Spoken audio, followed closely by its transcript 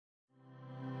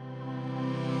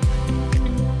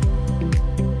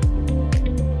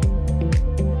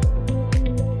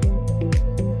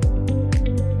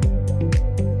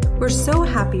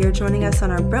happy you're joining us on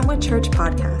our Brentwood Church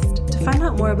podcast. To find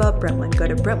out more about Brentwood, go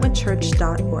to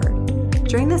brentwoodchurch.org.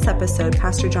 During this episode,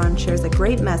 Pastor John shares a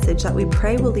great message that we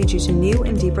pray will lead you to new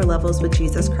and deeper levels with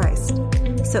Jesus Christ.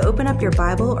 So open up your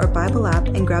Bible or Bible app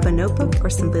and grab a notebook or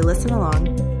simply listen along.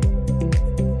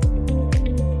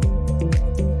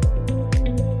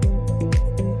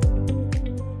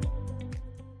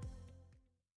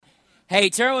 Hey,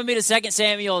 turn with me to 2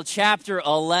 Samuel chapter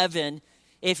 11.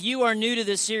 If you are new to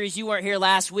this series, you weren't here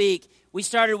last week, we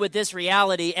started with this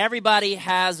reality. Everybody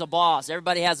has a boss.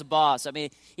 Everybody has a boss. I mean,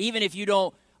 even if you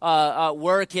don't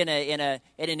work in an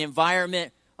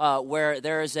environment where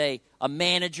there is a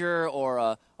manager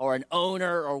or an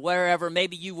owner or wherever,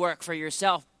 maybe you work for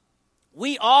yourself.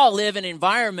 We all live in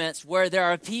environments where there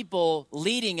are people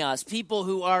leading us, people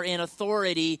who are in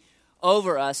authority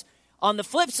over us. On the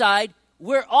flip side,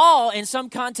 we're all, in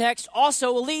some context,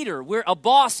 also a leader. We're a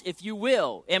boss, if you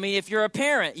will. I mean, if you're a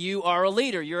parent, you are a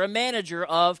leader. You're a manager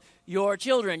of your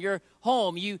children, your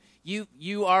home.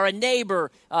 You are a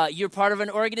neighbor. You're part of an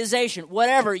organization.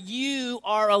 Whatever, you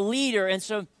are a leader. And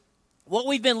so what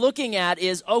we've been looking at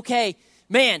is, okay,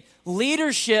 man,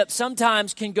 leadership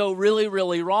sometimes can go really,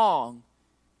 really wrong.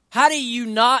 How do you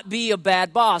not be a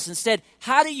bad boss? Instead,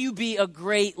 how do you be a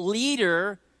great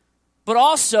leader? But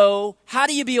also, how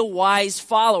do you be a wise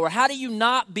follower? How do you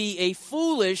not be a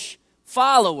foolish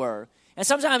follower? And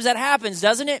sometimes that happens,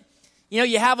 doesn't it? You know,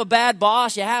 you have a bad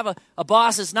boss. You have a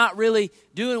boss that's not really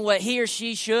doing what he or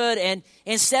she should. And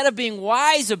instead of being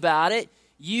wise about it,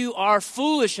 you are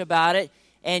foolish about it.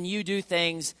 And you do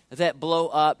things that blow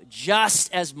up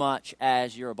just as much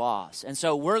as your boss. And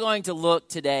so we're going to look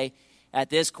today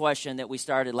at this question that we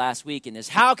started last week in this.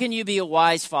 How can you be a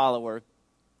wise follower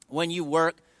when you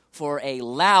work for a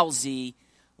lousy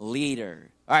leader?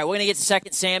 All right, we're going to get to 2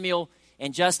 Samuel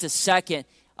in just a second.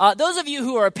 Those of you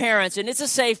who are parents, and it's a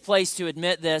safe place to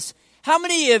admit this, how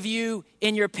many of you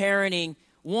in your parenting,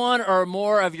 one or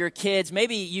more of your kids,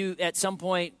 maybe you at some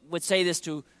point would say this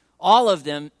to all of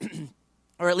them,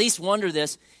 or at least wonder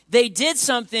this, they did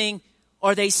something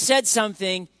or they said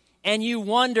something and you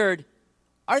wondered,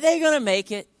 are they going to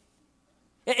make it?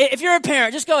 If you're a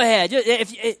parent, just go ahead.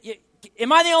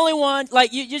 Am I the only one?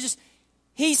 Like, you just,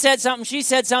 he said something, she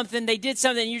said something, they did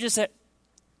something, and you just said,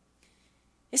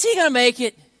 is he going to make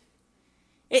it?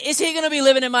 Is he going to be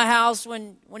living in my house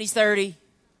when he's 30?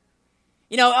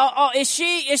 You know, is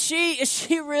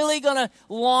she really going to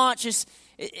launch?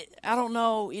 I don't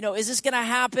know, you know, is this going to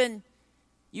happen?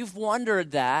 You've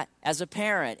wondered that as a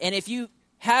parent. And if you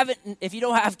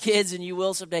don't have kids, and you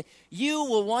will someday, you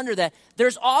will wonder that.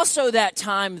 There's also that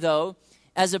time, though,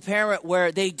 as a parent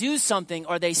where they do something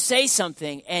or they say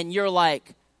something and you're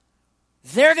like,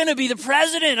 they're going to be the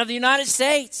president of the United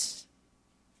States.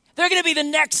 They're going to be the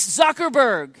next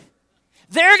Zuckerberg.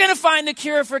 They're going to find the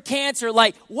cure for cancer,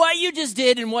 like what you just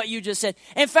did and what you just said.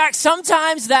 In fact,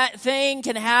 sometimes that thing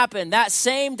can happen. That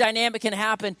same dynamic can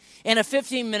happen in a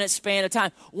 15-minute span of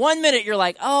time. 1 minute you're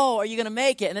like, oh, are you going to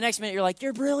make it? And the next minute you're like,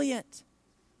 you're brilliant.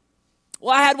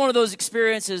 Well, I had one of those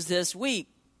experiences this week.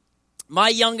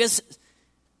 My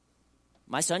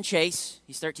son Chase,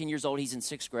 he's 13 years old, he's in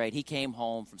 6th grade. He came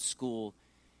home from school,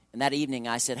 and that evening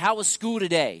I said, how was school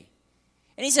today?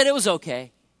 And he said, it was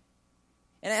okay.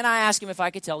 And I asked him if I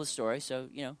could tell the story, so,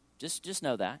 you know, just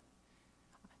know that.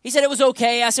 He said, it was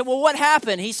okay. I said, well, what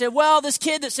happened? He said, well, this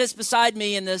kid that sits beside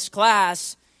me in this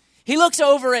class, he looks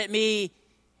over at me,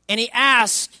 and he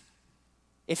asks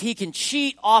if he can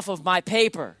cheat off of my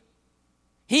paper.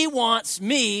 He wants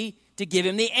me to give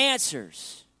him the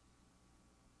answers.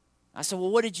 I said,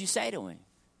 well, what did you say to him?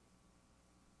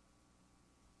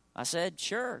 I said,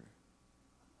 sure,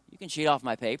 you can cheat off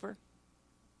my paper.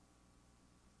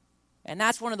 And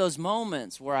that's one of those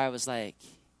moments where I was like,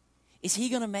 is he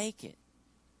going to make it?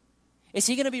 Is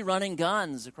he going to be running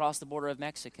guns across the border of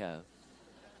Mexico?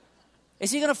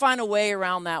 Is he going to find a way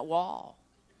around that wall?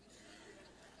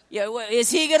 Yeah,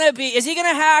 is he going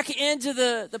to hack into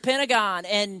the Pentagon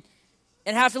and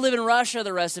have to live in Russia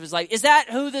the rest of his life? Is that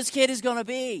who this kid is going to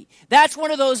be? That's one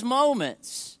of those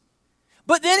moments.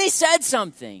 But then he said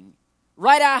something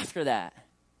right after that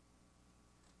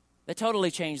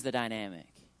totally changed the dynamic.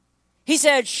 He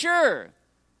said, sure,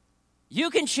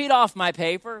 you can cheat off my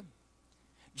paper.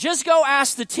 Just go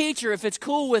ask the teacher if it's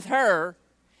cool with her.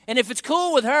 And if it's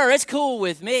cool with her, it's cool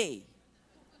with me.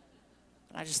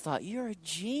 And I just thought, you're a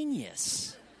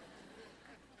genius.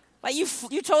 Like, you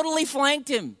totally flanked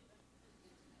him.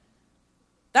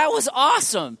 That was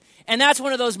awesome. And that's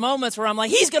one of those moments where I'm like,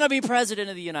 he's going to be president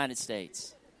of the United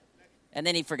States. And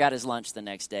then he forgot his lunch the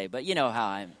next day. But you know how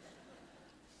I'm.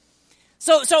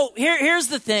 So here's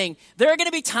the thing. There are going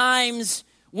to be times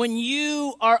when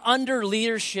you are under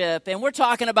leadership, and we're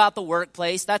talking about the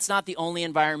workplace, that's not the only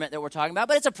environment that we're talking about,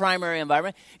 but it's a primary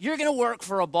environment. You're going to work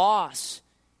for a boss,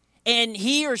 and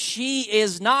he or she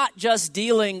is not just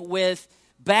dealing with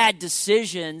bad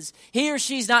decisions. He or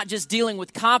she's not just dealing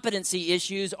with competency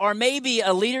issues or maybe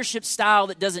a leadership style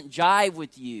that doesn't jive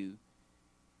with you.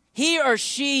 He or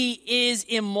she is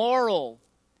immoral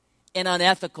and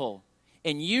unethical,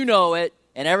 and you know it,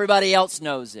 and everybody else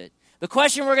knows it. The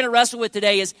question we're going to wrestle with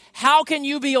today is, how can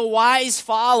you be a wise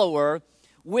follower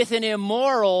with an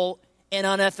immoral and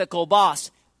unethical boss?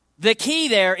 The key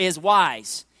there is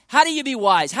wise. How do you be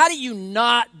wise? How do you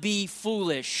not be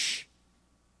foolish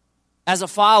as a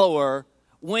follower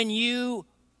when you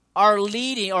are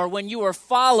leading or when you are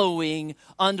following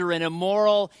under an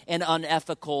immoral and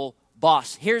unethical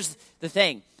boss? Here's the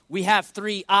thing. We have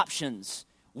three options.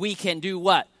 We can do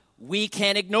what? We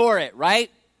can ignore it,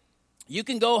 right? You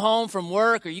can go home from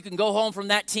work, or you can go home from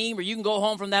that team, or you can go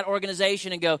home from that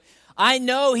organization and go, I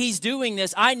know he's doing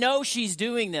this. I know she's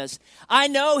doing this. I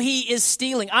know he is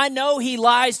stealing. I know he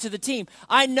lies to the team.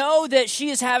 I know that she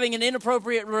is having an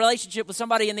inappropriate relationship with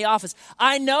somebody in the office.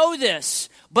 I know this,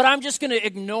 but I'm just going to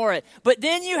ignore it. But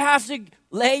then you have to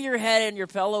lay your head in your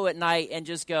pillow at night and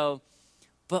just go,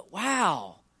 but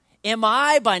wow, am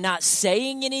I, by not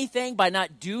saying anything, by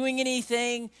not doing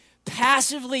anything,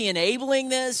 passively enabling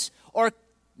this? Or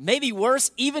maybe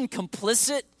worse, even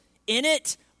complicit in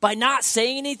it by not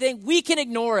saying anything? We can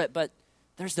ignore it, but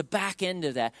there's the back end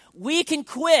of that. We can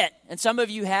quit, and some of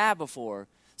you have before.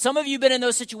 Some of you have been in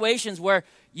those situations where,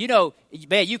 you know,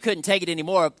 man, you couldn't take it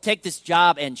anymore. Take this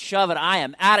job and shove it. I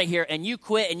am out of here. And you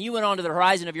quit, and you went on to the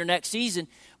horizon of your next season.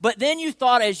 But then you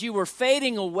thought as you were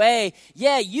fading away,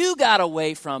 yeah, you got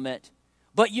away from it,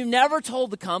 but you never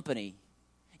told the company.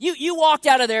 You walked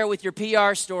out of there with your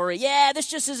PR story. Yeah, this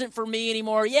just isn't for me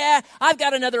anymore. Yeah, I've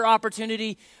got another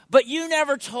opportunity. But you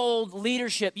never told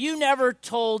leadership. You never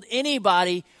told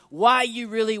anybody why you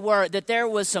really were, that there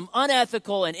was some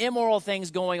unethical and immoral things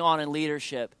going on in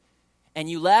leadership. And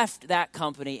you left that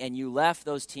company and you left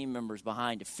those team members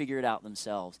behind to figure it out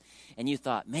themselves. And you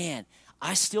thought, man,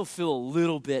 I still feel a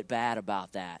little bit bad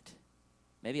about that.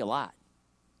 Maybe a lot.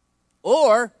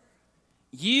 Or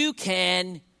you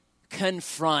can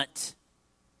confront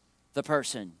the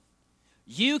person.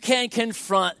 You can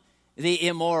confront the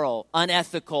immoral,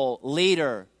 unethical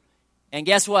leader. And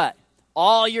guess what?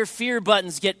 All your fear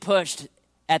buttons get pushed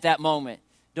at that moment,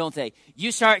 don't they?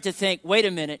 You start to think, wait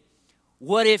a minute,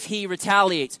 what if he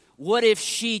retaliates? What if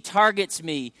she targets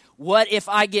me? What if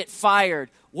I get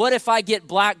fired? What if I get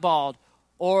blackballed?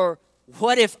 Or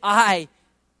what if I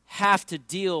have to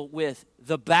deal with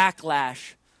the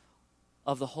backlash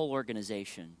of the whole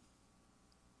organization?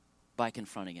 By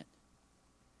confronting it.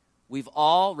 We've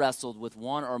all wrestled with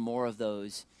one or more of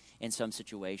those in some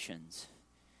situations.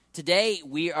 Today,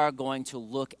 we are going to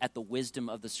look at the wisdom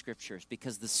of the Scriptures,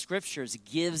 because the Scriptures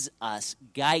gives us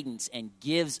guidance and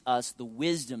gives us the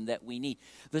wisdom that we need.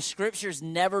 The Scriptures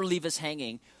never leave us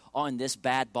hanging on this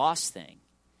bad boss thing.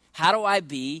 How do I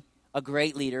be a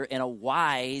great leader and a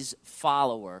wise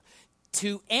follower?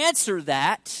 To answer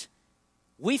that,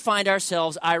 we find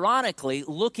ourselves, ironically,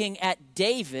 looking at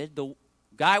David, the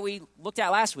guy we looked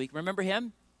at last week. Remember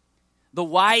him? The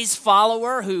wise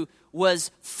follower who was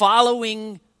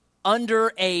following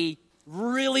under a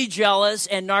really jealous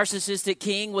and narcissistic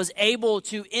king, was able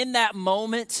to, in that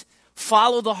moment,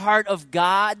 follow the heart of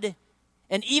God.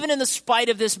 And even in the spite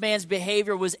of this man's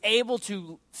behavior, was able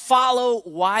to follow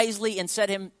wisely and set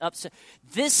him up.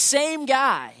 This same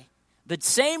guy, the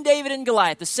same David and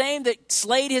Goliath, the same that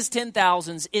slayed his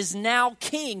 10,000s, is now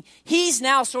king. He's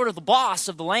now sort of the boss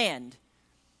of the land.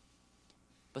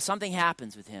 But something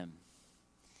happens with him.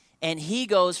 And he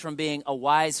goes from being a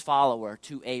wise follower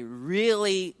to a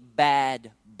really bad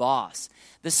boss.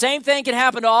 The same thing can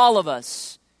happen to all of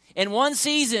us. In one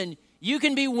season, you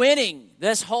can be winning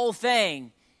this whole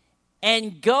thing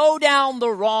and go down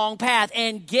the wrong path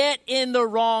and get in the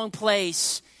wrong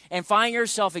place and find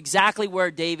yourself exactly where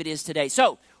David is today.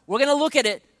 So we're going to look at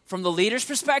it from the leader's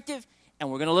perspective, and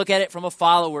we're going to look at it from a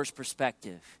follower's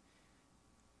perspective.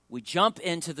 We jump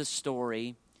into the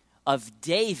story of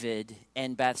David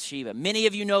and Bathsheba. Many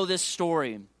of you know this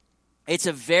story. It's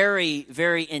a very,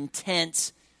 very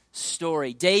intense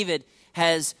story. David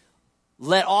has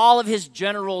let all of his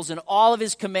generals and all of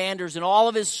his commanders and all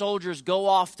of his soldiers go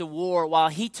off to war while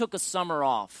he took a summer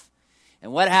off.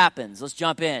 And what happens? Let's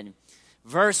jump in.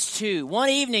 Verse 2, one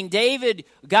evening David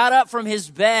got up from his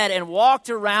bed and walked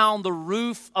around the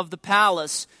roof of the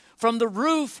palace. From the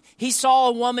roof, he saw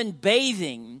a woman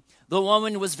bathing. The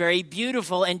woman was very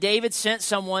beautiful, and David sent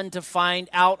someone to find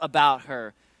out about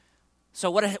her. So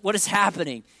what is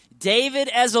happening? David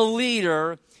as a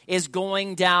leader is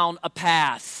going down a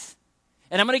path.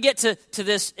 And I'm going to get to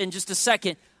this in just a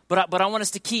second, but I want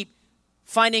us to keep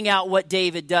finding out what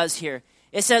David does here.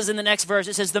 It says in the next verse,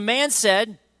 it says, the man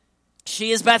said,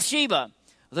 she is Bathsheba,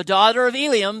 the daughter of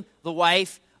Eliam, the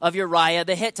wife of Uriah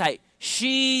the Hittite.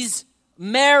 She's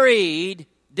married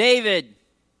David.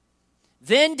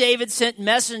 Then David sent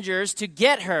messengers to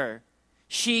get her.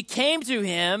 She came to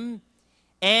him,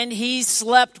 and he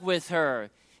slept with her.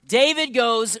 David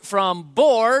goes from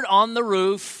bored on the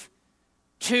roof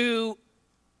to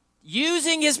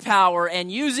using his power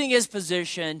and using his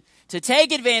position to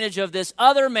take advantage of this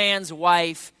other man's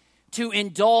wife to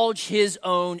indulge his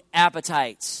own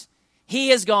appetites. He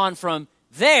has gone from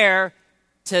there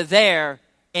to there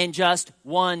in just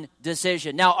one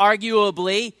decision. Now,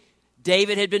 arguably,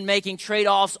 David had been making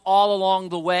trade-offs all along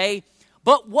the way.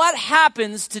 But what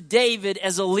happens to David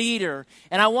as a leader?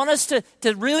 And I want us to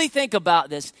really think about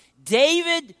this.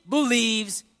 David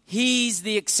believes he's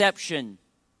the exception.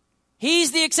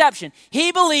 He's the exception.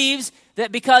 He believes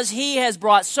that because he has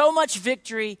brought so much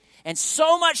victory and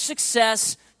so much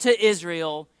success to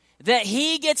Israel, that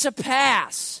he gets a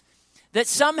pass. That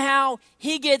somehow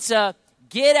he gets a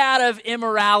get out of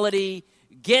immorality,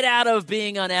 get out of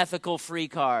being unethical free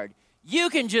card. You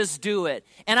can just do it.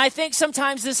 And I think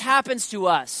sometimes this happens to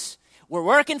us. We're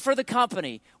working for the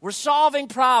company. We're solving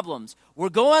problems. We're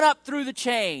going up through the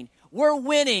chain. We're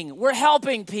winning. We're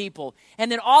helping people.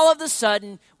 And then all of a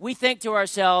sudden, we think to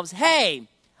ourselves, hey,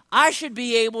 I should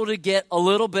be able to get a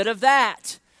little bit of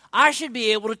that. I should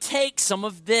be able to take some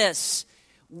of this.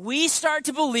 We start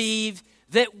to believe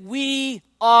that we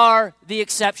are the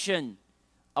exception.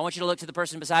 I want you to look to the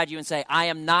person beside you and say, I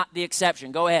am not the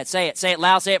exception. Go ahead, say it. Say it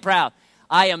loud, say it proud.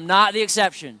 I am not the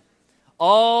exception.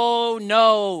 Oh,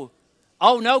 no.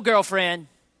 Oh, no, girlfriend.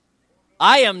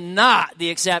 I am not the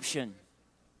exception.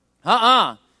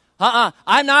 I'm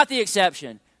not the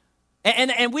exception.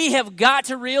 And we have got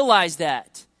to realize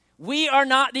that. We are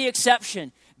not the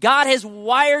exception. God has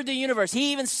wired the universe.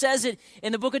 He even says it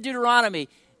in the book of Deuteronomy.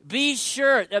 Be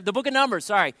sure, the book of Numbers,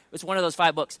 sorry, it's one of those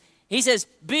 5 books. He says,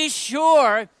 be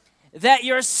sure that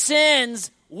your sins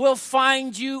will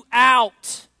find you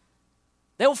out.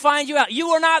 They will find you out. You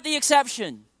are not the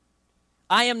exception.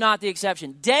 I am not the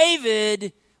exception.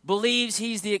 David believes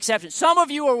he's the exception. Some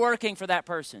of you are working for that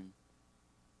person.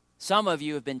 Some of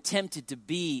you have been tempted to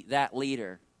be that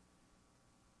leader,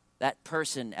 that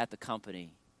person at the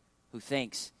company who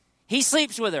thinks he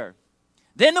sleeps with her.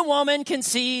 Then the woman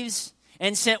conceives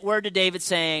and sent word to David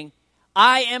saying,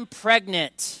 I am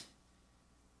pregnant.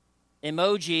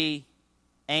 Emoji,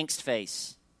 angst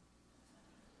face.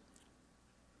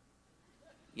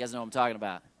 You guys know what I'm talking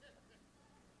about.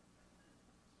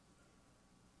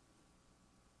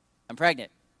 I'm pregnant.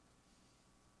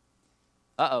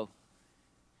 Uh-oh.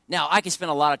 Now, I could spend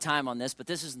a lot of time on this, but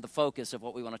this isn't the focus of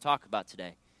what we want to talk about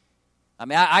today. I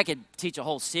mean, I could teach a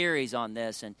whole series on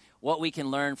this and what we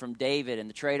can learn from David and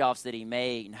the trade-offs that he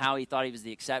made and how he thought he was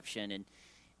the exception.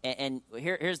 And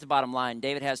here's the bottom line.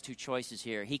 David has 2 choices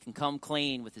here. He can come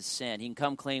clean with his sin. He can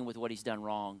come clean with what he's done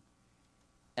wrong.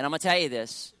 And I'm going to tell you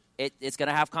this. It's going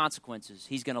to have consequences.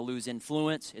 He's going to lose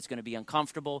influence. It's going to be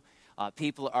uncomfortable.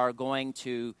 People are going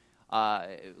to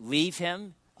leave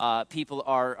him. People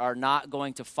are not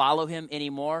going to follow him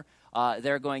anymore.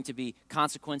 There are going to be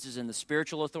consequences in the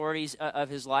spiritual authorities of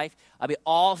his life. I mean,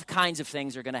 all kinds of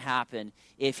things are going to happen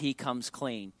if he comes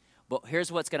clean. But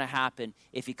here's what's going to happen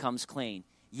if he comes clean.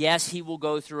 Yes, he will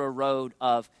go through a road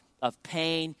of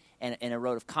pain and a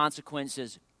road of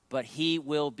consequences, but he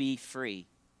will be free.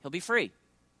 He'll be free.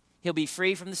 He'll be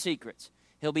free from the secrets.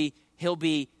 He'll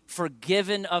be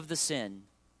forgiven of the sin.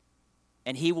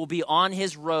 And he will be on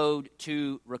his road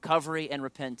to recovery and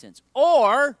repentance.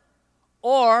 Or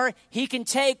he can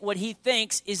take what he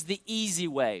thinks is the easy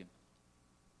way.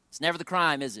 It's never the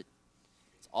crime, is it?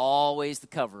 It's always the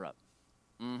cover-up.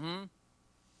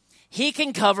 He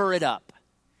can cover it up.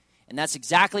 And that's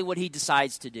exactly what he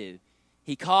decides to do.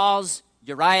 He calls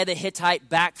Uriah the Hittite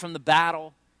back from the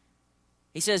battle.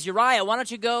 He says, Uriah, why don't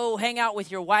you go hang out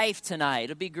with your wife tonight?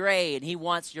 It'll be great. And he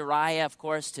wants Uriah, of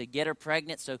course, to get her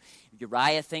pregnant. So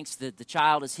Uriah thinks that the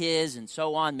child is his and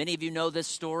so on. Many of you know this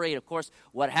story. And of course,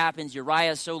 what happens,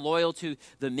 Uriah is so loyal to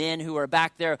the men who are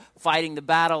back there fighting the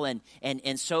battle and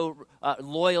so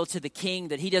loyal to the king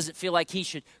that he doesn't feel like he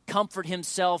should comfort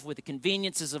himself with the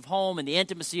conveniences of home and the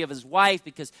intimacy of his wife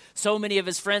because so many of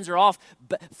his friends are off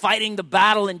fighting the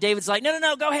battle. And David's like, no,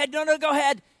 go ahead. No, go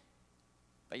ahead.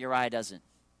 But Uriah doesn't.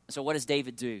 So what does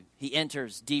David do? He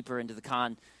enters deeper into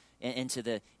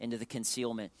the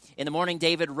concealment. In the morning,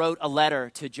 David wrote a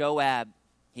letter to Joab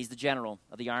he's the general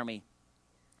of the army,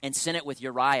 and sent it with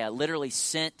Uriah, literally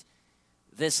sent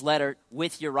this letter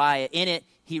with Uriah. In it,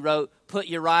 he wrote, "Put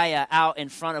Uriah out in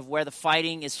front of where the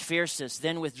fighting is fiercest,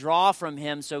 then withdraw from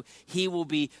him so he will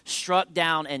be struck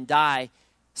down and die."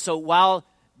 So while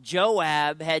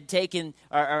Joab had taken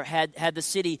or had the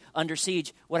city under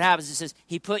siege, what happens? It says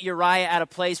he put Uriah at a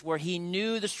place where he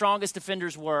knew the strongest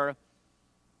defenders were.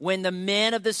 When the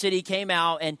men of the city came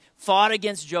out and fought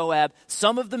against Joab,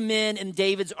 some of the men in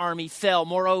David's army fell.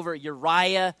 Moreover,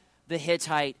 Uriah the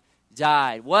Hittite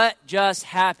died. What just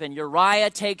happened?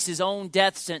 Uriah takes his own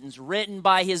death sentence written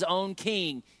by his own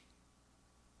king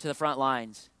to the front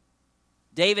lines.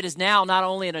 David is now not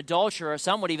only an adulterer,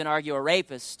 some would even argue a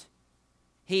rapist.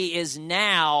 He is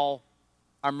now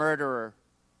a murderer.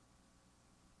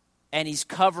 And he's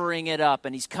covering it up,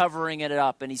 and he's covering it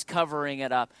up, and he's covering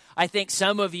it up. I think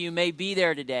some of you may be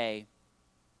there today.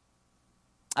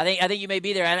 I think you may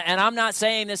be there. And I'm not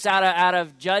saying this out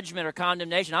of judgment or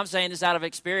condemnation. I'm saying this out of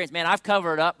experience. Man, I've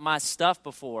covered up my stuff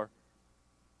before.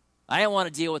 I didn't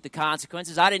want to deal with the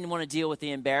consequences. I didn't want to deal with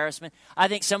the embarrassment. I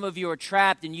think some of you are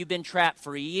trapped, and you've been trapped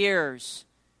for years.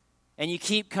 And you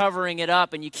keep covering it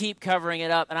up, and you keep covering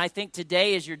it up. And I think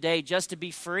today is your day just to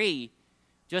be free.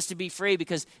 Just to be free,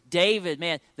 because David,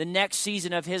 man, the next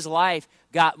season of his life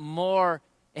got more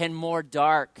and more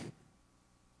dark.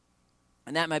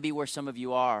 And that might be where some of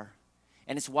you are.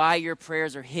 And it's why your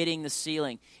prayers are hitting the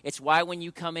ceiling. It's why when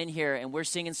you come in here and we're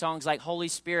singing songs like Holy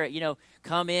Spirit,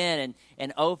 come in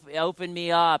and open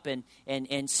me up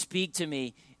and speak to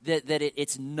me, that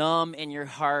it's numb in your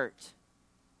heart.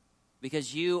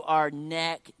 Because you are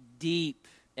neck deep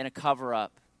in a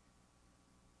cover-up.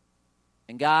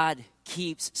 And God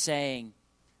keeps saying,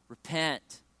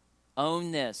 repent,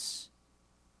 own this,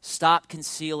 stop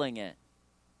concealing it.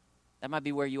 That might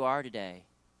be where you are today.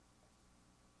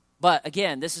 But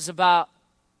again, this is about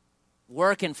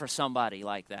working for somebody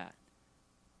like that.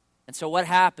 And so what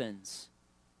happens?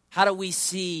 How do we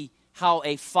see how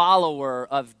a follower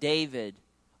of David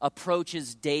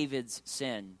approaches David's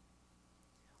sin?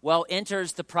 Well,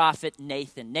 enters the prophet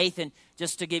Nathan. Nathan,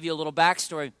 just to give you a little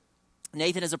backstory,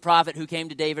 Nathan is a prophet who came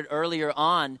to David earlier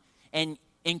on and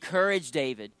encouraged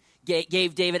David,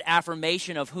 gave David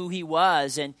affirmation of who he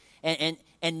was, and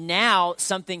now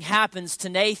something happens to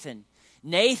Nathan.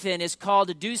 Nathan is called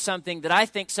to do something that I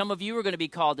think some of you are going to be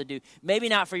called to do. Maybe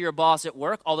not for your boss at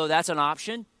work, although that's an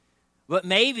option, but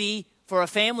maybe for a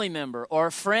family member or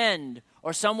a friend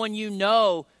or someone you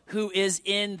know who is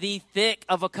in the thick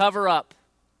of a cover-up,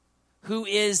 who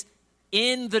is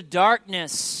in the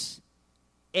darkness.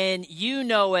 And you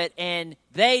know it, and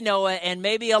they know it, and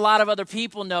maybe a lot of other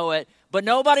people know it, but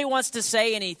nobody wants to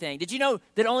say anything. Did you know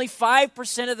that only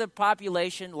 5% of the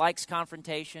population likes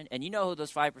confrontation? And you know who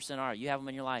those 5% are. You have them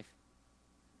in your life.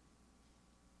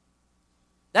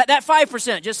 That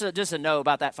 5%, just a note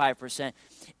about that 5%.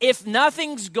 If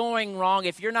nothing's going wrong,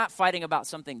 if you're not fighting about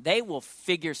something, they will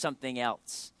figure something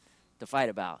else to fight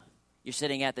about. You're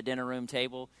sitting at the dinner room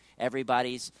table,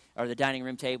 or the dining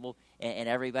room table, and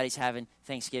everybody's having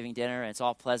Thanksgiving dinner, and it's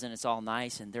all pleasant, it's all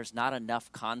nice, and there's not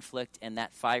enough conflict, and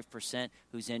that 5%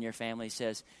 who's in your family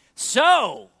says,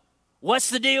 "So, what's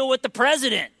the deal with the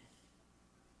president?"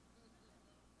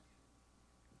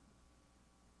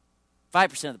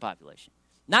 5% of the population.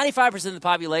 95% of the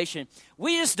population,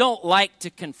 we just don't like to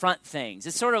confront things.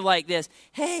 It's sort of like this,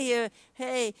 hey,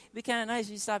 it'd be kind of nice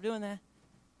if you stop doing that.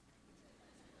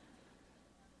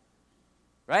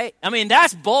 Right? I mean,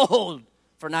 that's bold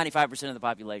for 95% of the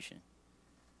population.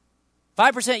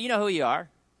 5%, you know who you are.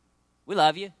 We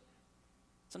love you.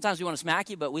 Sometimes we want to smack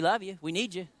you, but we love you. We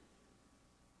need you.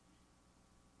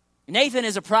 Nathan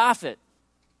is a prophet.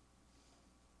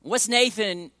 What's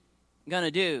Nathan going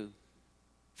to do?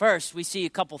 First, we see a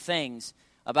couple things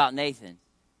about Nathan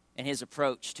and his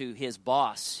approach to his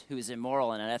boss, who is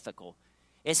immoral and unethical.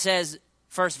 It says,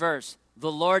 first verse,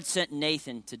 the Lord sent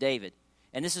Nathan to David.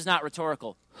 And this is not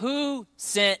rhetorical. Who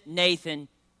sent Nathan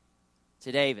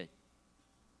to David?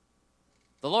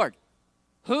 The Lord.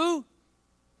 Who?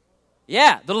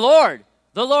 Yeah, the Lord.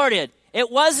 The Lord did. It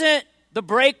wasn't the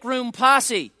break room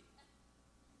posse.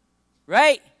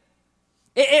 Right?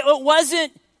 It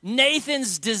wasn't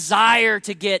Nathan's desire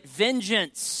to get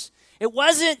vengeance. It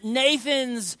wasn't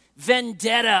Nathan's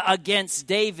vendetta against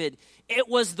David. It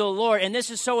was the Lord. And this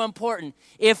is so important.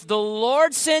 If the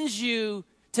Lord sends you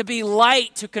to be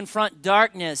light to confront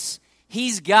darkness,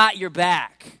 he's got your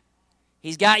back.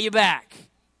 He's got your back.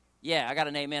 Yeah, I got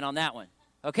an amen on that one.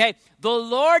 Okay? The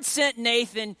Lord sent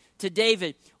Nathan to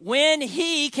David. When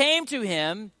he came to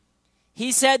him,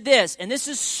 he said this, and this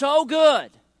is so good.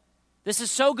 This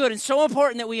is so good and so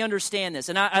important that we understand this.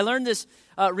 And I learned this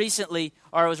recently,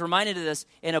 or I was reminded of this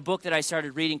in a book that I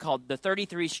started reading called The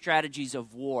 33 Strategies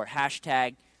of War,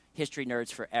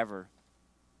 #HistoryNerdsForever.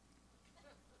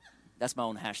 That's my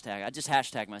own hashtag. I just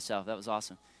hashtagged myself. That was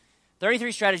awesome.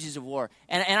 33 Strategies of War.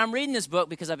 And I'm reading this book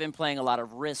because I've been playing a lot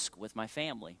of Risk with my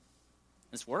family.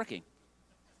 It's working.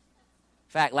 In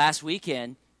fact, last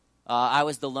weekend, I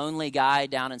was the lonely guy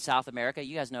down in South America.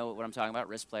 You guys know what I'm talking about,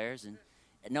 Risk players. And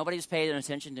nobody was paying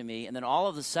attention to me. And then all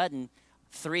of a sudden,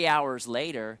 3 hours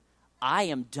later, I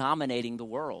am dominating the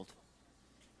world.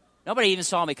 Nobody even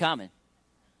saw me coming.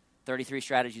 33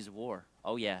 Strategies of War.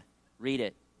 Oh, yeah. Read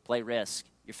it. Play Risk.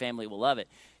 Your family will love it.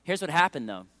 Here's what happened,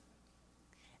 though.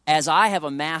 As I have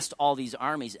amassed all these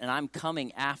armies and I'm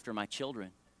coming after my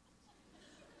children,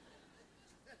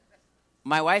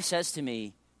 my wife says to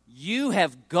me, "You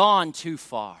have gone too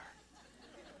far."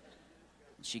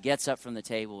 She gets up from the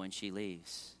table and she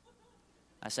leaves.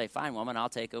 I say, "Fine, woman, I'll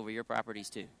take over your properties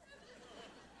too."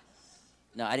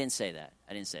 No, I didn't say that.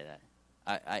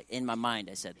 I in my mind,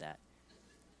 I said that.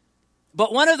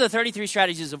 But one of the 33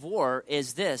 strategies of war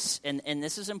is this, and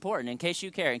this is important in case you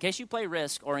care, in case you play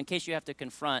Risk, or in case you have to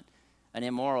confront an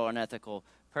immoral or unethical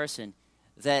person,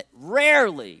 that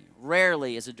rarely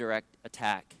is a direct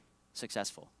attack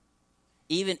successful,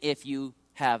 even if you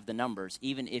have the numbers,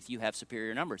 even if you have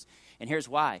superior numbers. And here's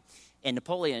why. And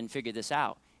Napoleon figured this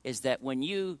out, is that when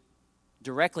you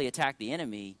directly attack the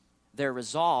enemy, their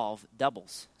resolve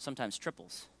doubles, sometimes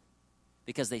triples,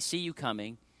 because they see you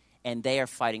coming and they are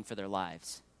fighting for their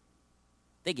lives.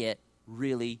 They get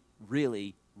really,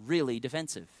 really, really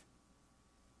defensive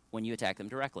when you attack them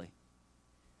directly.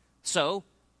 So,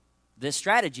 this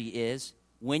strategy is,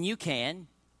 when you can,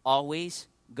 always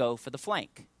go for the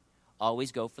flank.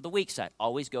 Always go for the weak side.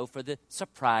 Always go for the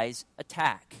surprise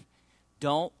attack.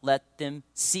 Don't let them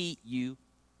see you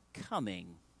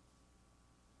coming.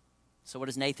 So what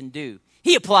does Nathan do?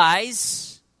 He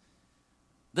applies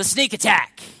the sneak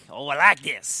attack. Oh, I like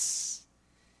this.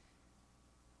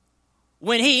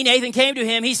 When Nathan came to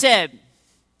him, he said,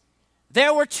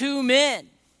 "There were 2 men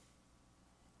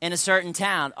in a certain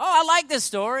town." Oh, I like this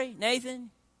story,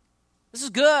 Nathan. This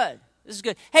is good.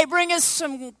 Hey, bring us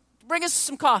some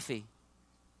coffee.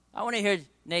 I want to hear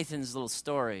Nathan's little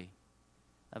story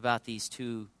about these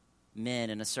 2 men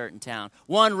in a certain town.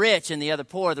 One rich and the other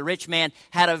poor. The rich man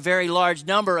had a very large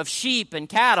number of sheep and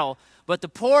cattle, but the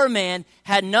poor man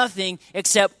had nothing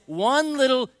except one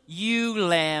little ewe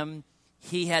lamb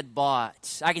he had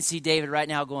bought. I can see David right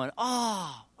now going,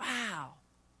 "Oh, wow,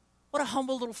 what a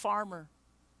humble little farmer."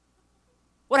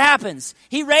 What happens?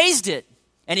 He raised it,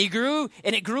 and it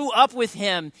grew up with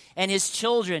him and his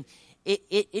children.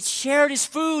 It shared his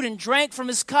food and drank from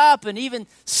his cup and even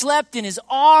slept in his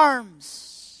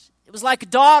arms. It was like a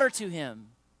daughter to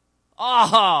him.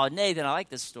 Oh, Nathan, I like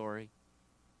this story.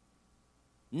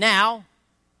 Now,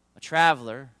 a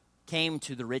traveler came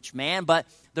to the rich man, but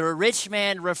the rich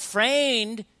man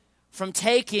refrained from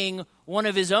taking one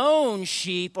of his own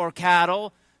sheep or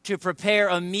cattle to prepare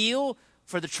a meal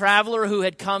for the traveler who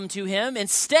had come to him.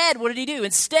 Instead, what did he do?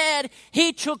 Instead,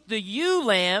 he took the ewe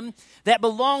lamb that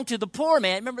belonged to the poor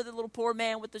man. Remember the little poor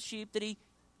man with the sheep that he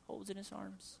holds in his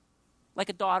arms? Like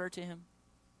a daughter to him.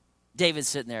 David's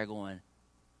sitting there going,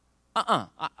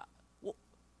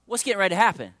 what's getting ready to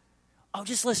happen? Oh,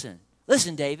 just listen.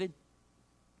 Listen, David.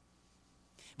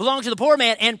 Belonged to the poor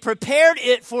man and prepared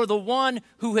it for the one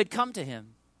who had come to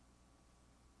him.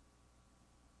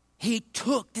 He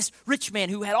took this rich man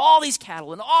who had all these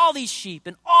cattle and all these sheep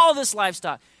and all this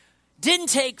livestock, didn't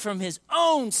take from his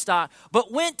own stock,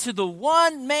 but went to the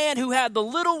one man who had the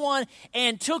little one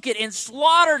and took it and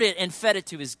slaughtered it and fed it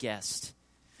to his guest.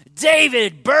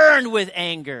 David burned with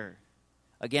anger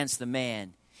against the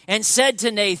man and said to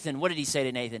Nathan, what did he say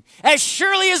to Nathan? "As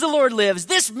surely as the Lord lives,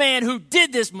 this man who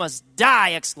did this must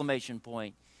die!" !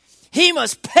 He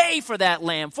must pay for that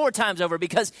lamb 4 times over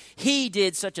because he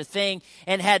did such a thing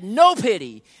and had no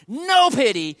pity. No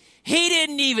pity. He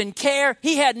didn't even care.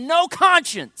 He had no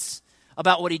conscience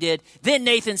about what he did. Then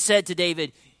Nathan said to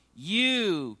David,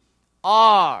 "You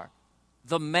are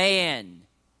the man.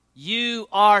 You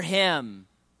are him."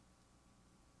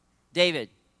 David,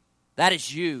 that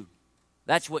is you.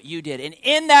 That's what you did. And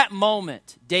in that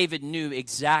moment, David knew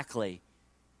exactly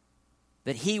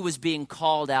that he was being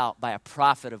called out by a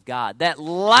prophet of God. That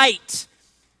light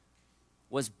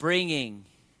was bringing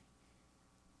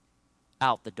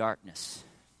out the darkness.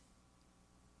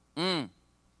 The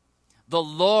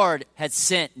Lord had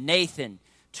sent Nathan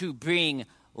to bring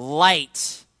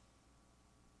light.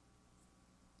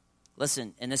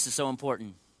 Listen, and this is so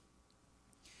important.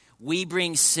 We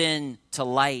bring sin to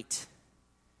light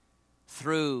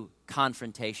through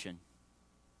confrontation.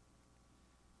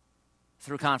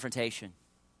 Through confrontation.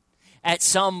 At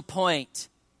some point,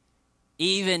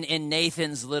 even in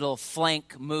Nathan's little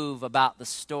flank move about the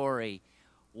story,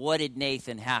 what did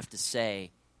Nathan have to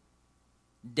say?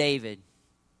 David,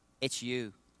 it's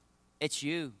you. It's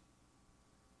you.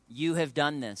 You have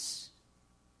done this.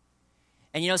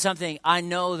 And you know something? I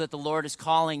know that the Lord is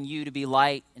calling you to be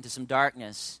light into some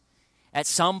darkness. At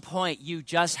some point, you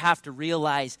just have to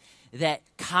realize that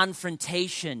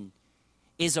confrontation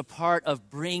is a part of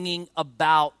bringing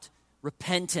about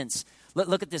repentance.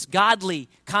 Look at this. Godly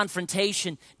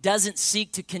confrontation doesn't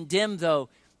seek to condemn, though,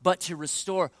 but to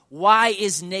restore. Why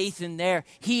is Nathan there?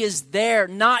 He is there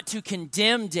not to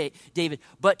condemn David,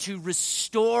 but to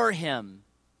restore him.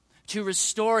 To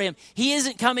restore him. He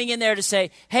isn't coming in there to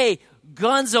say, hey,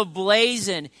 guns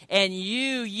a-blazing, and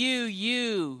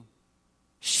you.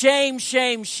 Shame,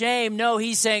 shame, shame. No,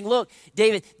 he's saying, look,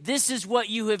 David, this is what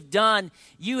you have done.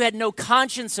 You had no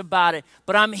conscience about it,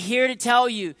 but I'm here to tell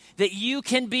you that you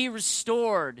can be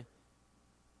restored.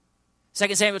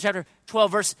 2 Samuel chapter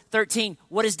 12, verse 13,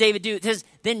 what does David do? It says,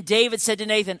 then David said to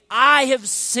Nathan, I have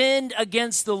sinned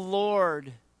against the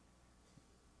Lord.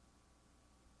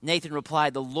 Nathan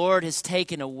replied, the Lord has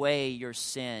taken away your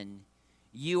sin.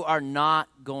 You are not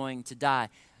going to die.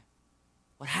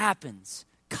 What happens?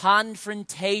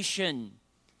 Confrontation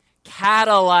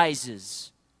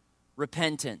catalyzes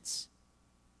repentance.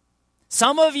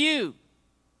 Some of you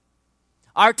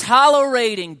are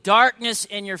tolerating darkness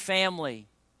in your family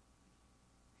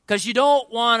because you don't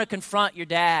want to confront your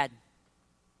dad.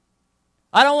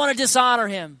 I don't want to dishonor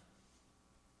him.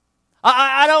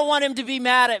 I don't want him to be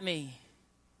mad at me.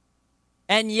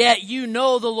 And yet you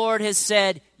know the Lord has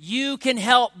said you can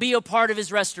help be a part of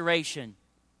his restoration.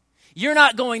 You're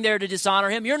not going there to dishonor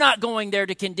him. You're not going there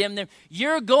to condemn them.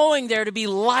 You're going there to be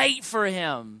light for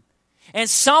him. And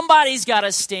somebody's got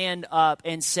to stand up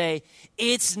and say,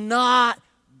 it's not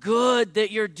good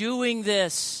that you're doing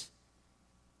this.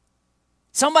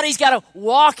 Somebody's got to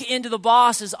walk into the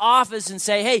boss's office and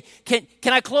say, hey,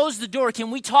 can I close the door? Can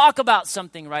we talk about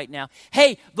something right now?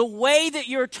 Hey, the way that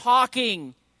you're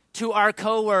talking to our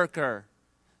coworker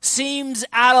seems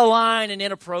out of line and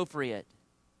inappropriate.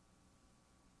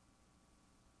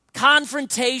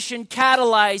 Confrontation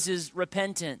catalyzes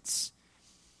repentance.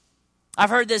 I've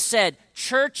heard this said,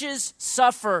 churches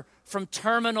suffer from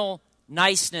terminal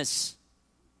niceness.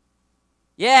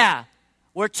 Yeah,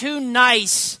 we're too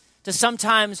nice to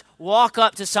sometimes walk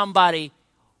up to somebody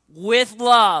with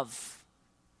love,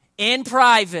 in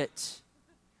private,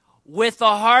 with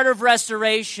the heart of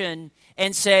restoration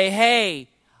and say, hey,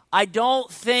 I don't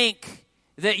think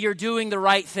that you're doing the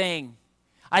right thing.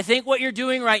 I think what you're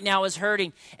doing right now is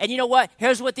hurting. And you know what?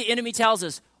 Here's what the enemy tells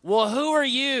us. Well, who are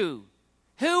you?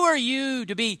 Who are you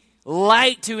to be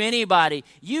light to anybody?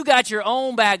 You got your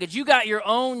own baggage. You got your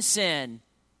own sin.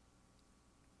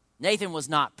 Nathan was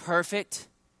not perfect.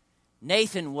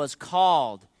 Nathan was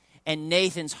called. And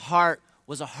Nathan's heart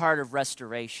was a heart of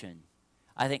restoration.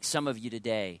 I think some of you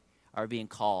today are being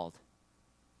called.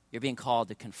 You're being called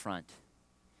to confront.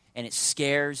 And it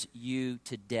scares you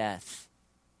to death.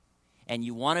 And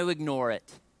you want to ignore it.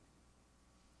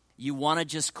 You want to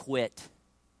just quit.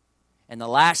 And the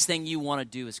last thing you want to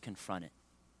do is confront it.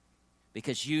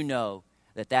 Because you know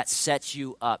that sets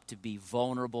you up to be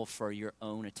vulnerable for your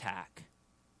own attack.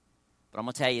 But I'm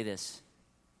going to tell you this.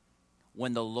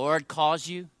 When the Lord calls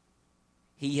you,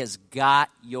 he has got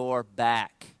your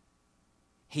back.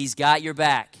 He's got your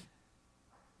back.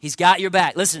 He's got your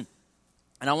back. Listen,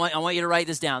 and I want you to write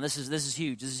this down. This is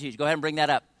huge. This is huge. Go ahead and bring that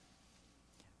up.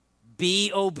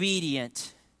 Be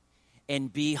obedient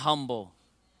and be humble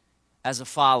as a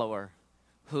follower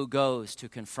who goes to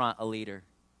confront a leader.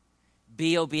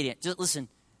 Be obedient. Just listen,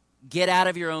 get out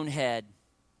of your own head.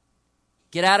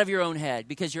 Get out of your own head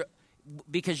because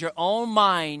your own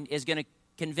mind is going to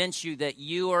convince you that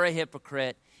you are a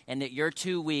hypocrite and that you're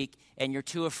too weak and you're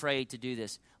too afraid to do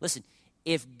this. Listen,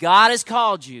 if God has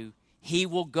called you, he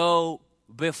will go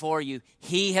before you.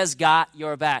 He has got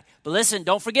your back. But listen,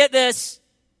 don't forget this.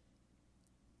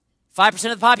 5%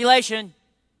 of the population,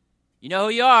 you know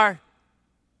who you are.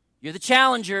 You're the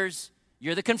challengers.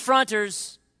 You're the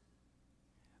confronters.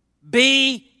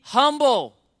 Be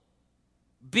humble.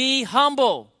 Be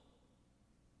humble.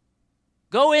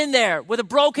 Go in there with a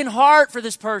broken heart for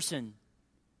this person.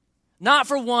 Not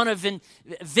for one of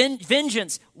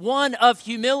vengeance, one of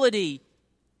humility.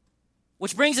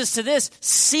 Which brings us to this.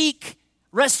 Seek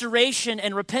restoration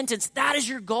and repentance. That is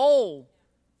your goal.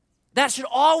 That should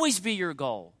always be your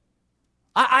goal.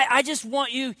 I just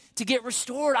want you to get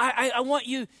restored. I want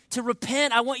you to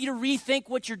repent. I want you to rethink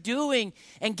what you're doing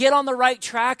and get on the right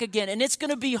track again. And it's going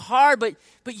to be hard, but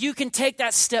you can take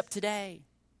that step today.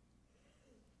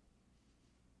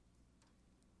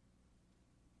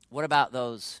 What about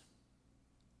those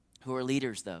who are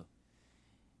leaders, though?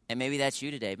 And maybe that's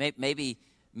you today.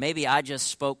 Maybe I just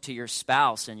spoke to your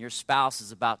spouse, and your spouse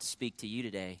is about to speak to you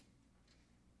today.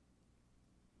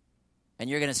 And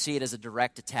you're going to see it as a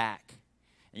direct attack.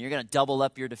 And you're going to double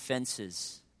up your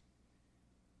defenses.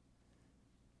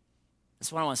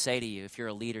 That's what I want to say to you if you're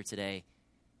a leader today.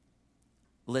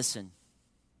 Listen.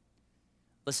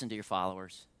 Listen to your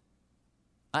followers.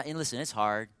 And listen, it's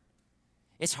hard.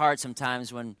 It's hard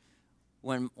sometimes when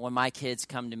my kids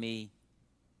come to me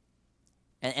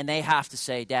and they have to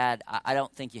say, Dad, I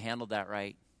don't think you handled that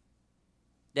right.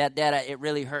 Dad, it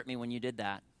really hurt me when you did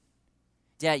that.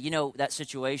 Dad, you know that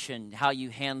situation, how you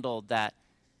handled that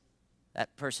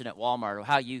person at Walmart, or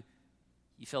how you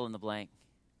fill in the blank.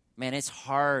 Man, it's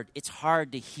hard. It's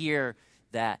hard to hear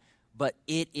that, but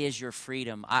it is your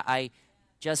freedom. I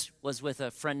just was with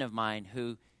a friend of mine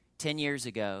who 10 years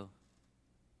ago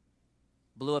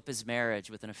blew up his marriage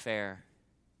with an affair.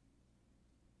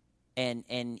 And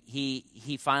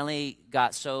he finally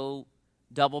got so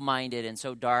double-minded and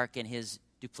so dark in his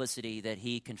duplicity that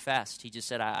he confessed. He just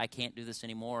said, I can't do this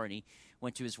anymore. And he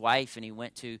went to his wife and he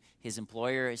went to his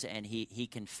employers and he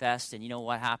confessed. And you know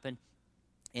what happened?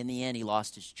 In the end, he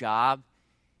lost his job.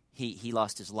 He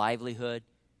lost his livelihood.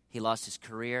 He lost his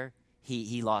career.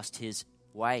 He lost his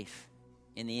wife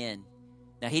in the end.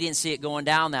 Now, he didn't see it going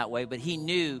down that way, but he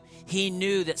knew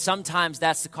that sometimes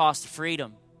that's the cost of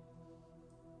freedom.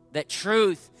 That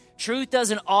truth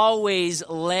doesn't always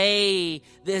lay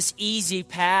this easy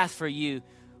path for you.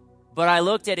 But I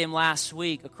looked at him last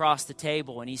week across the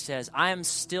table, and he says, I am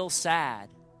still sad.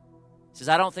 He says,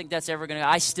 I don't think that's ever going to,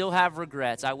 I still have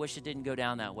regrets. I wish it didn't go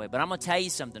down that way. But I'm going to tell you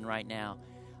something right now.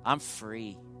 I'm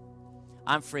free.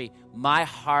 I'm free. My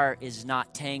heart is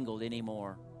not tangled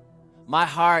anymore. My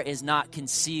heart is not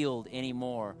concealed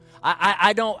anymore.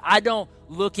 I don't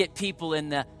look at people in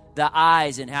the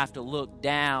eyes and have to look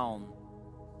down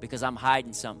because I'm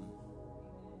hiding something.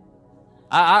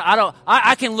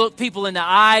 I can look people in the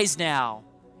eyes now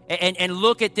and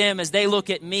look at them as they look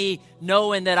at me,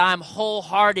 knowing that I'm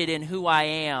wholehearted in who I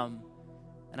am.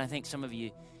 And I think some of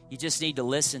you just need to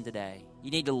listen today.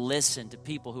 You need to listen to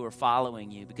people who are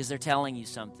following you because they're telling you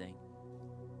something.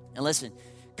 And listen,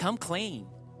 come clean.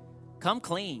 Come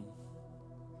clean.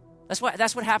 That's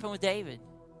what happened with David.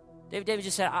 David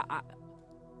just said, I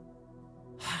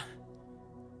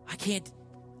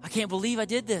can't believe I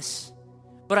did this.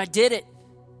 But I did it.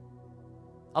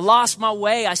 I lost my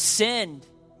way. I sinned.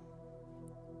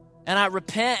 And I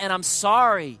repent and I'm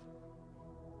sorry.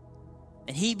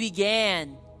 And he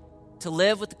began to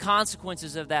live with the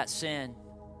consequences of that sin.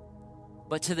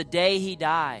 But to the day he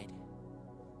died,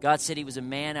 God said he was a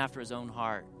man after his own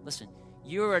heart. Listen,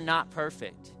 you are not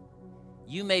perfect.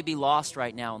 You may be lost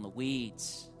right now in the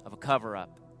weeds of a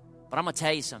cover-up. But I'm going to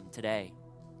tell you something today.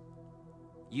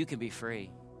 You can be free.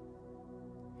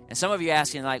 And some of you are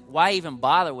asking, like, why even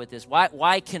bother with this?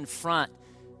 Why confront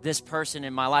this person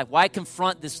in my life? Why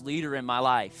confront this leader in my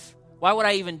life? Why would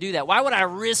I even do that? Why would I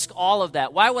risk all of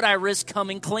that? Why would I risk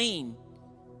coming clean?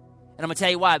 And I'm going to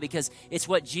tell you why. Because it's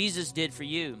what Jesus did for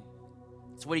you.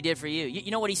 It's what he did for you.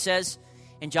 You know what he says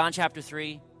in John chapter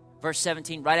 3, verse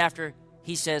 17, right after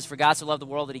he says, for God so loved the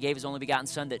world that he gave his only begotten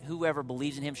son, that whoever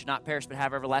believes in him should not perish but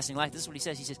have everlasting life. This is what he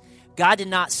says. He says, God did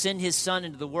not send his son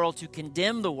into the world to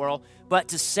condemn the world, but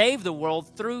to save the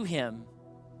world through him.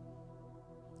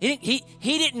 He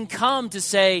didn't come to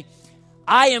say,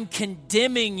 I am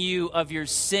condemning you of your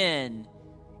sin.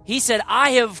 He said,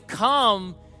 I have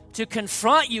come to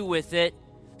confront you with it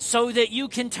so that you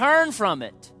can turn from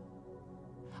it.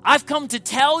 I've come to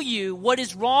tell you what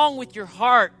is wrong with your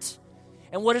heart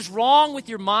and what is wrong with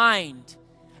your mind.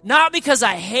 Not because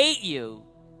I hate you,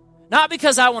 not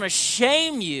because I want to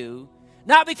shame you,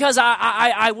 not because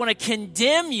I want to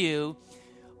condemn you,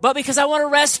 but because I want to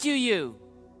rescue you.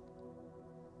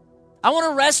 I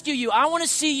want to rescue you. I want to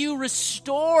see you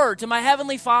restored to my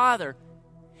Heavenly Father.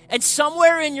 And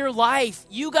somewhere in your life,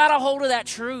 you got a hold of that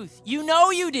truth. You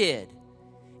know you did.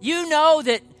 You know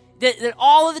that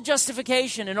all of the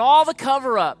justification and all the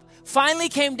cover-up finally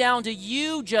came down to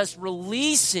you just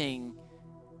releasing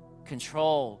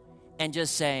control and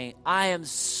just saying, I am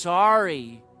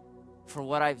sorry for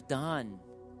what I've done.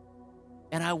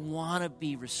 And I want to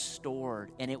be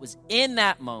restored. And it was in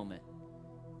that moment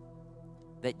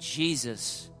that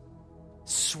Jesus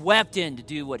swept in to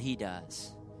do what he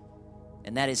does.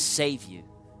 And that is save you.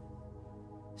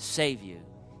 Save you.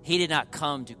 He did not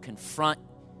come to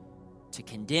to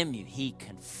condemn you. He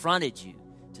confronted you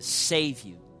to save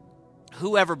you.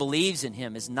 Whoever believes in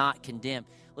him is not condemned.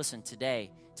 Listen,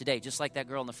 today, just like that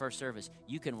girl in the first service,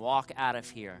 you can walk out of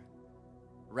here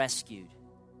rescued.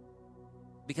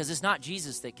 Because it's not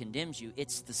Jesus that condemns you.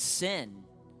 It's the sin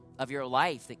of your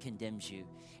life that condemns you.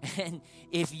 And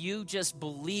if you just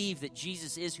believe that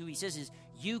Jesus is who he says he is,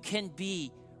 you can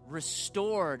be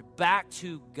restored back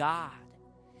to God.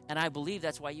 And I believe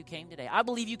that's why you came today. I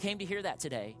believe you came to hear that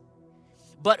today.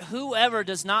 But whoever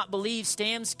does not believe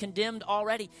stands condemned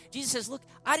already. Jesus says, look,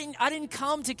 I didn't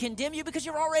come to condemn you because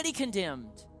you're already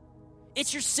condemned.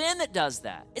 It's your sin that does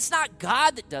that. It's not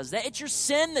God that does that. It's your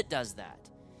sin that does that.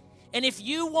 And if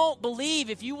you won't believe,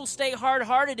 if you will stay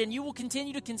hard-hearted and you will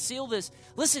continue to conceal this,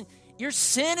 listen, your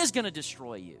sin is going to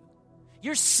destroy you.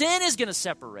 Your sin is going to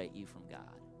separate you from God.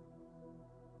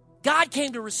 God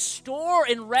came to restore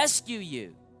and rescue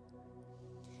you.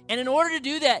 And in order to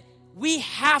do that, we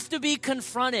have to be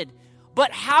confronted.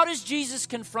 But how does Jesus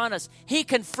confront us? He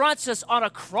confronts us on a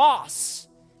cross.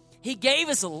 He gave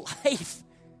us a life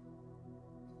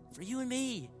for you and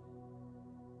me.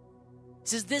 He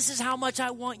says, this is how much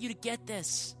I want you to get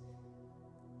this.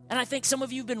 And I think some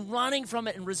of you have been running from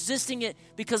it and resisting it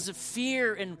because of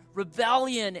fear and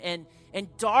rebellion and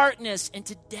darkness. And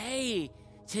today,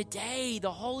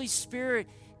 the Holy Spirit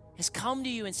has come to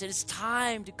you and said, it's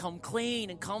time to come clean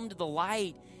and come to the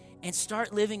light and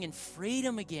start living in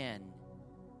freedom again.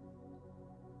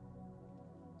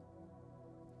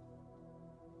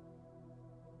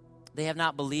 They have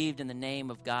not believed in the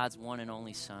name of God's one and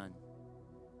only Son.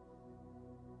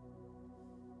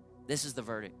 This is the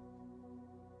verdict.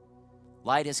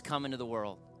 Light has come into the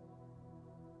world,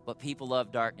 but people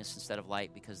love darkness instead of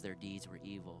light because their deeds were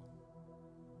evil.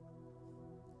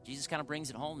 Jesus kind of brings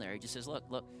it home there. He just says, look,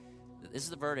 this is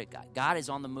the verdict. God is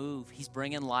on the move. He's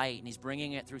bringing light, and he's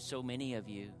bringing it through so many of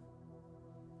you.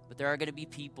 But there are going to be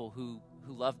people who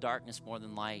love darkness more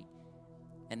than light,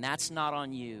 and that's not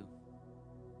on you.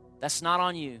 That's not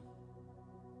on you.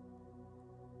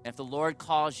 And if the Lord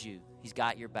calls you, he's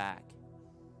got your back.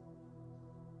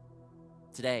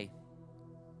 Today,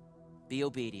 be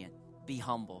obedient, be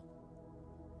humble,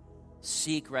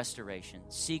 seek restoration,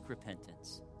 seek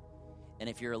repentance. And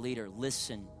if you're a leader,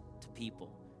 listen to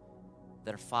people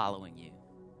that are following you.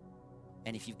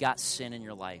 And if you've got sin in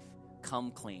your life,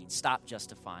 come clean. Stop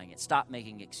justifying it. Stop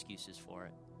making excuses for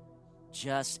it.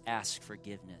 Just ask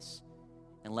forgiveness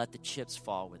and let the chips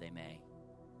fall where they may.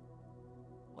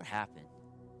 What happened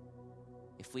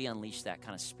if we unleash that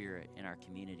kind of spirit in our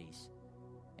communities,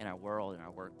 in our world, in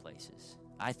our workplaces?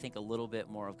 I think a little bit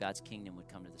more of God's kingdom would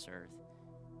come to this earth.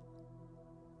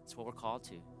 That's what we're called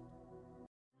to.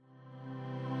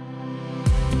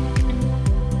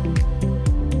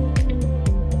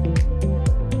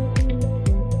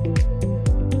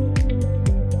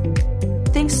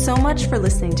 Thanks so much for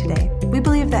listening today. We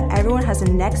believe that everyone has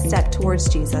a next step towards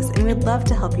Jesus, and we'd love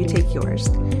to help you take yours.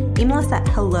 Email us at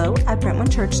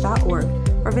hello@brentwoodchurch.org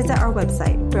or visit our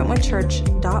website,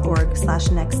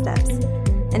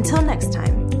 brentwoodchurch.org/nextsteps. Until next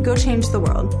time, go change the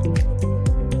world.